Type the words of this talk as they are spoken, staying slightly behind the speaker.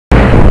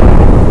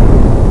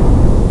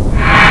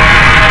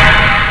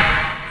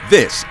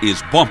This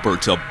is Bumper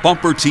to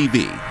Bumper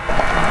TV.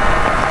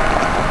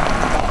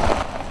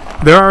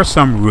 There are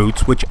some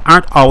routes which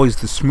aren't always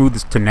the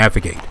smoothest to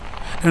navigate,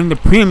 and in the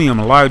premium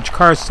large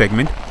car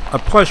segment, a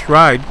plush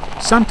ride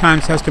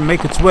sometimes has to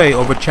make its way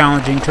over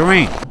challenging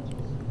terrain.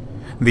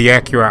 The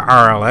Acura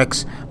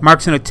RLX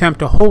marks an attempt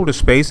to hold a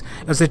space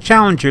as a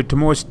challenger to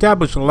more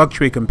established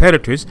luxury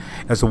competitors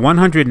as a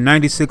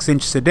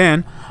 196-inch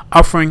sedan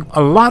offering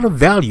a lot of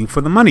value for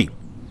the money.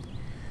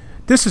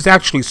 This is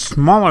actually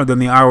smaller than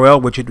the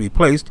RL which it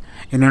replaced,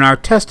 and in our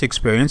test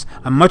experience,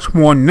 a much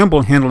more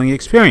nimble handling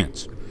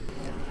experience.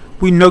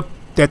 We note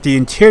that the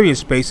interior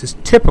space is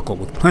typical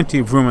with plenty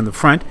of room in the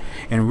front,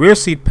 and rear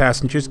seat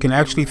passengers can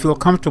actually feel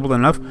comfortable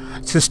enough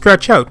to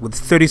stretch out with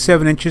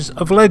 37 inches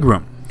of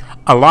legroom.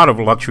 A lot of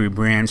luxury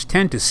brands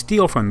tend to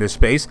steal from this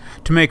space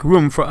to make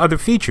room for other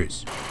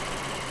features.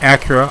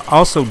 Acura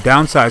also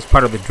downsized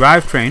part of the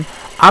drivetrain,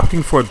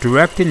 opting for a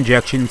direct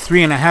injection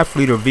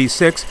 3.5-liter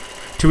V6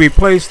 to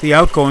replace the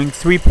outgoing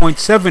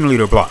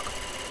 3.7-liter block.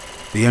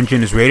 The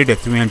engine is rated at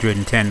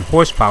 310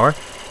 horsepower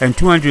and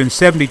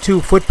 272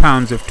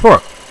 foot-pounds of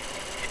torque.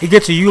 It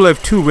gets a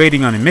ULEV 2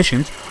 rating on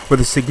emissions with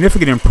a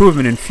significant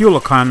improvement in fuel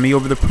economy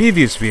over the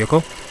previous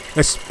vehicle,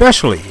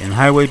 especially in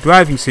highway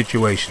driving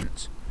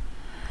situations.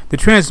 The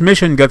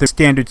transmission got the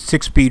standard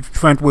 6-speed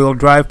front-wheel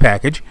drive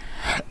package,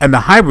 and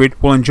the hybrid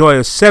will enjoy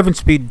a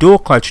 7-speed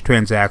dual-clutch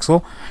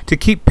transaxle to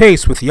keep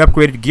pace with the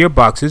upgraded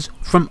gearboxes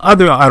from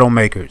other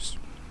automakers.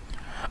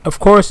 Of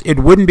course, it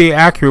wouldn't be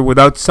Acura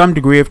without some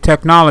degree of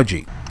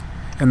technology.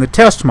 In the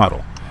test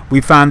model,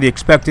 we found the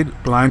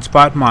expected blind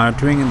spot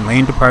monitoring and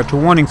lane departure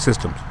warning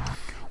systems.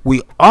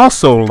 We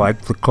also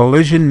liked the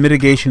collision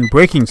mitigation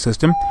braking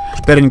system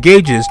that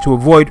engages to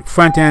avoid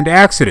front-end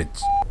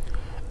accidents.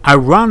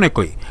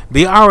 Ironically,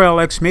 the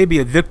RLX may be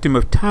a victim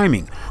of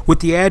timing.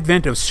 With the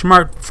advent of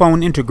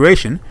smartphone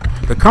integration,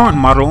 the current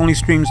model only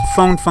streams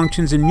phone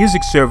functions and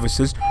music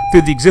services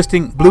through the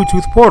existing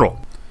Bluetooth portal.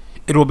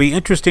 It will be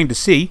interesting to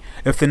see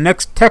if the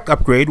next tech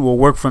upgrade will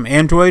work from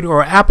Android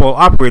or Apple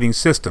operating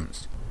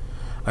systems.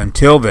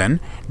 Until then,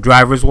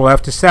 drivers will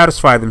have to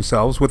satisfy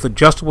themselves with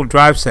adjustable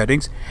drive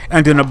settings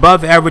and an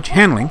above-average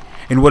handling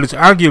in what is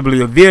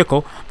arguably a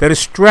vehicle that is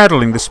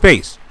straddling the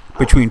space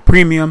between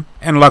premium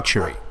and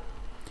luxury.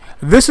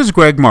 This is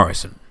Greg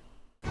Morrison.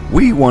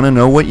 We want to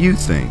know what you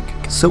think,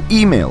 so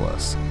email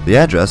us. The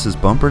address is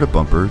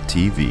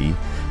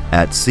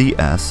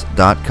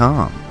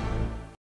bumpertobumpertv@cs.com.